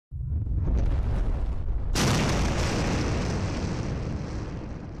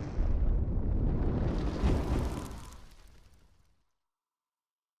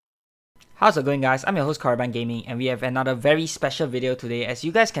How's it going, guys? I'm your host Caravan Gaming, and we have another very special video today, as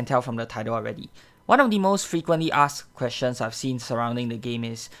you guys can tell from the title already. One of the most frequently asked questions I've seen surrounding the game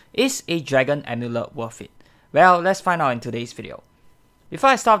is a Dragon Amulet worth it? Well, let's find out in today's video.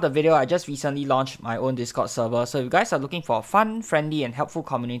 Before I start the video, I just recently launched my own Discord server, so if you guys are looking for a fun, friendly and helpful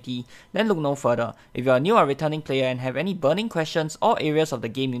community, then look no further. If you're a new or returning player and have any burning questions or areas of the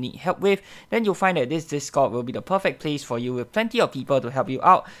game you need help with, then you'll find that this Discord will be the perfect place for you, with plenty of people to help you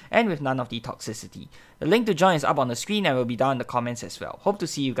out and with none of the toxicity. The link to join is up on the screen and will be down in the comments as well. Hope to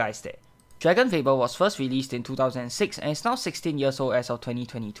see you guys there. DragonFable was first released in 2006 and is now 16 years old as of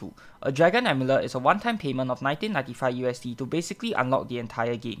 2022. A Dragon Amulet is a one-time payment of $19.95 USD to basically unlock the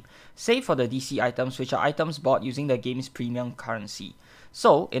entire game, save for the DC items, which are items bought using the game's premium currency.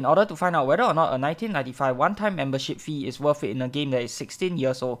 So, in order to find out whether or not a $19.95 one-time membership fee is worth it in a game that is 16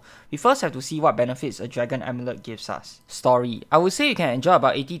 years old, we first have to see what benefits a Dragon Amulet gives us. Story. I would say you can enjoy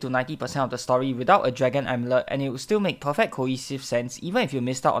about 80 to 90% of the story without a Dragon Amulet, and it would still make perfect cohesive sense even if you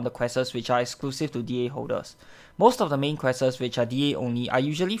missed out on the quests which are exclusive to DA holders. Most of the main quests, which are DA only, are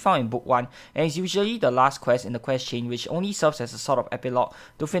usually found in Book 1 and is usually the last quest in the quest chain, which only serves as a sort of epilogue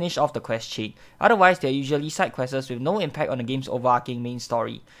to finish off the quest chain. Otherwise, they are usually side quests with no impact on the game's overarching main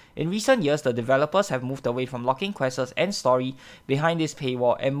story. In recent years, the developers have moved away from locking quests and story behind this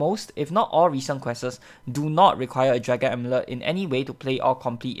paywall, and most, if not all, recent quests do not require a Dragon Amulet in any way to play or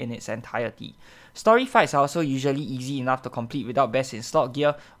complete in its entirety. Story fights are also usually easy enough to complete without best in slot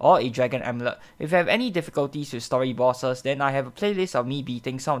gear or a Dragon Amulet. If you have any difficulties with story bosses, then I have a playlist of me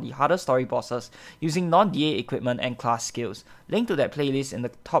beating some of the harder story bosses using non-DA equipment and class skills. Link to that playlist in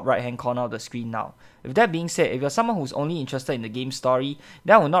the top right hand corner of the screen now. With that being said, if you're someone who's only interested in the game's story,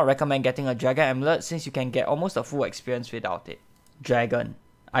 then I would not recommend getting a Dragon Amulet, since you can get almost a full experience without it. Dragon.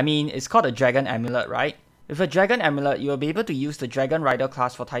 I mean, it's called a Dragon Amulet, right? With a Dragon Amulet, you will be able to use the Dragon Rider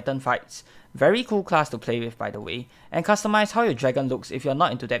class for Titan fights. Very cool class to play with, by the way, and customize how your dragon looks if you're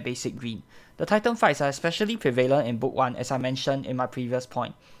not into that basic green. The Titan fights are especially prevalent in Book 1, as I mentioned in my previous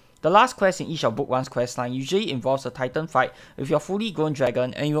point. The last quest in each of Book 1's questline usually involves a Titan fight with your fully grown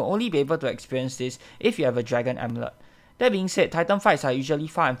dragon, and you will only be able to experience this if you have a Dragon Amulet. That being said, Titan fights are usually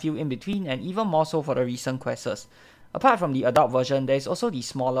far and few in between, and even more so for the recent quests. Apart from the adult version, there is also the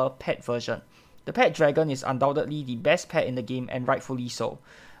smaller pet version. The pet dragon is undoubtedly the best pet in the game, and rightfully so.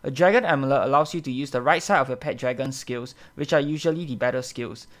 A Dragon Amulet allows you to use the right side of your pet dragon's skills, which are usually the better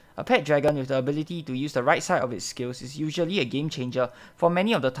skills. A pet dragon with the ability to use the right side of its skills is usually a game changer for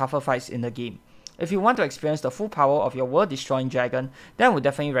many of the tougher fights in the game. If you want to experience the full power of your world-destroying dragon, then I would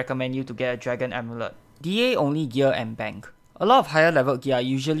definitely recommend you to get a Dragon Amulet. DA only gear and bank. A lot of higher level gear are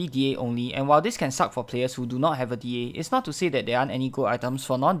usually DA only, and while this can suck for players who do not have a DA, it's not to say that there aren't any good items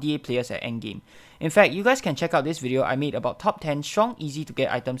for non-DA players at endgame. In fact, you guys can check out this video I made about top 10 strong, easy to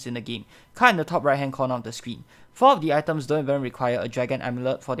get items in the game, card in the top right hand corner of the screen. 4 of the items don't even require a Dragon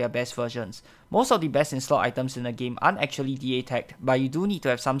Amulet for their best versions. Most of the best in slot items in the game aren't actually DA tagged, but you do need to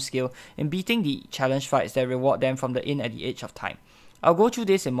have some skill in beating the challenge fights that reward them from the inn at the edge of time. I'll go through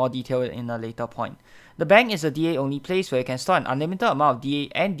this in more detail in a later point. The bank is a DA only place where you can store an unlimited amount of DA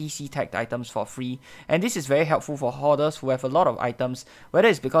and DC tagged items for free, and this is very helpful for hoarders who have a lot of items, whether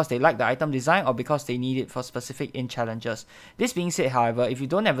it's because they like the item design or because they need it for specific in challenges. This being said, however, if you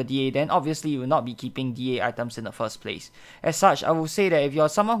don't have a DA, then obviously you will not be keeping DA items in the first place. As such, I will say that if you're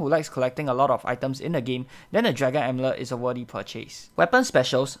someone who likes collecting a lot of items in the game, then a Dragon Amulet is a worthy purchase. Weapon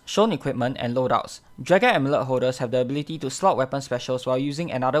specials, shown equipment and loadouts. Dragon Amulet holders have the ability to slot weapon specials while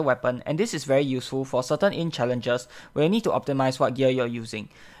using another weapon, and this is very useful for certain in challenges where you need to optimize what gear you're using.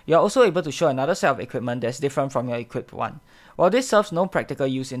 You're also able to show another set of equipment that's different from your equipped one. While this serves no practical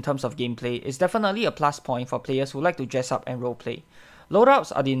use in terms of gameplay, it's definitely a plus point for players who like to dress up and roleplay.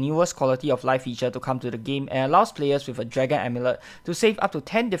 Loadouts are the newest quality of life feature to come to the game, and allows players with a Dragon Amulet to save up to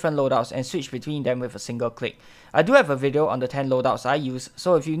 10 different loadouts and switch between them with a single click. I do have a video on the 10 loadouts I use,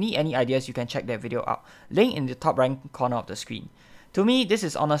 so if you need any ideas you can check that video out. Link in the top right corner of the screen. To me, this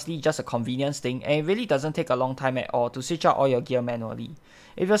is honestly just a convenience thing, and it really doesn't take a long time at all to switch out all your gear manually.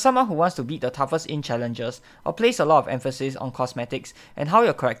 If you're someone who wants to beat the toughest in challenges, or place a lot of emphasis on cosmetics and how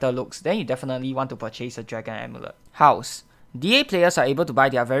your character looks, then you definitely want to purchase a Dragon Amulet. House. DA players are able to buy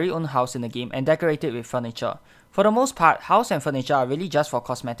their very own house in the game and decorate it with furniture. For the most part, house and furniture are really just for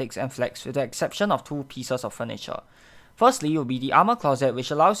cosmetics and flex, with the exception of 2 pieces of furniture. Firstly will be the armor closet,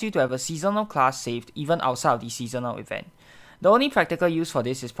 which allows you to have a seasonal class saved even outside of the seasonal event. The only practical use for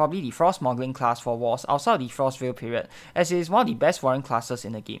this is probably the Frost Modeling class for wars outside of the Frost Veil period, as it is one of the best warring classes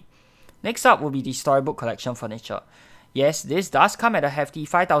in the game. Next up will be the Storybook Collection furniture. Yes, this does come at a hefty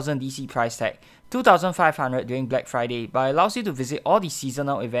 5000 DC price tag, 2500 during Black Friday, but it allows you to visit all the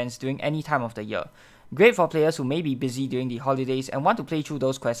seasonal events during any time of the year. Great for players who may be busy during the holidays and want to play through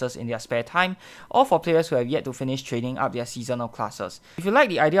those quests in their spare time, or for players who have yet to finish trading up their seasonal classes. If you like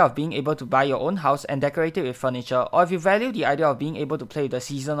the idea of being able to buy your own house and decorate it with furniture, or if you value the idea of being able to play the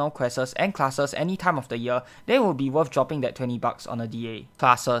seasonal quests and classes any time of the year, then it will be worth dropping that $20 on a DA.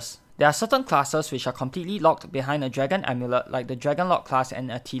 Classes. There are certain classes which are completely locked behind a Dragon Amulet like the Dragonlord class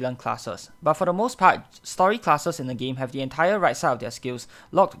and Attilan classes, but for the most part, story classes in the game have the entire right side of their skills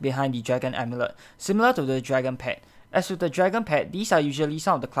locked behind the Dragon Amulet, similar to the Dragon Pet. As with the Dragon Pet, these are usually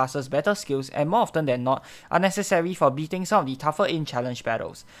some of the class's better skills and more often than not are necessary for beating some of the tougher in-challenge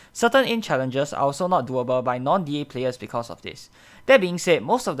battles. Certain in-challenges are also not doable by non-DA players because of this. That being said,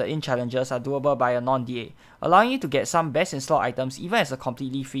 most of the in-challenges are doable by a non-DA, allowing you to get some best in slot items even as a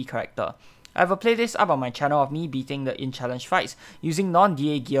completely free character. I have a playlist up on my channel of me beating the in-challenge fights using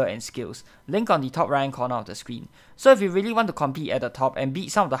non-DA gear and skills, link on the top right hand corner of the screen. So if you really want to compete at the top and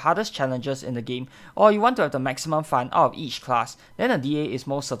beat some of the hardest challenges in the game, or you want to have the maximum fun out of each class, then a DA is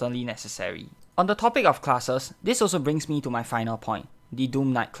most certainly necessary. On the topic of classes, this also brings me to my final point, the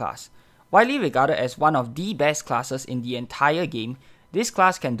DoomKnight class. Widely regarded as one of the best classes in the entire game, this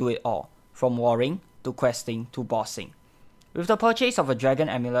class can do it all, from warring, to questing, to bossing. With the purchase of a Dragon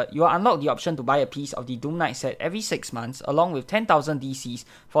Amulet, you will unlock the option to buy a piece of the DoomKnight set every 6 months along with 10,000 DCs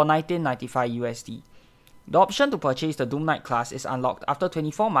for 19.95 USD. The option to purchase the DoomKnight class is unlocked after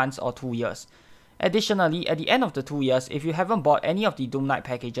 24 months or 2 years. Additionally, at the end of the 2 years, if you haven't bought any of the DoomKnight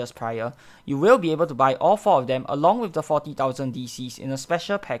packages prior, you will be able to buy all 4 of them along with the 40,000 DCs in a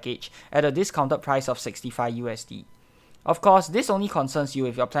special package at a discounted price of 65 USD. Of course, this only concerns you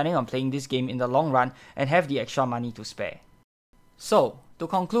if you're planning on playing this game in the long run and have the extra money to spare. So, to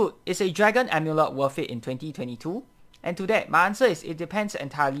conclude, is a Dragon Amulet worth it in 2022? And to that, my answer is it depends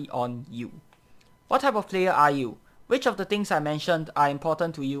entirely on you. What type of player are you? Which of the things I mentioned are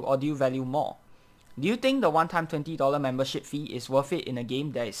important to you or do you value more? Do you think the one-time $20 membership fee is worth it in a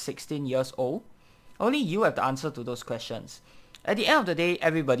game that is 16 years old? Only you have the answer to those questions. At the end of the day,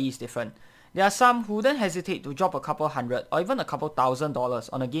 everybody is different. There are some who wouldn't hesitate to drop a couple hundred or even a couple $1,000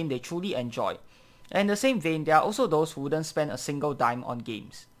 on a game they truly enjoy. And in the same vein, there are also those who wouldn't spend a single dime on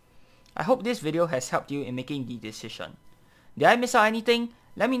games. I hope this video has helped you in making the decision. Did I miss out anything?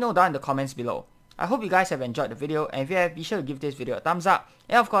 Let me know down in the comments below. I hope you guys have enjoyed the video, and if you have, be sure to give this video a thumbs up,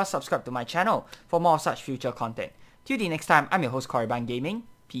 and of course subscribe to my channel for more of such future content. Till the next time, I'm your host Korriban Gaming.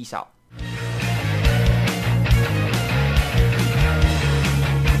 Peace out.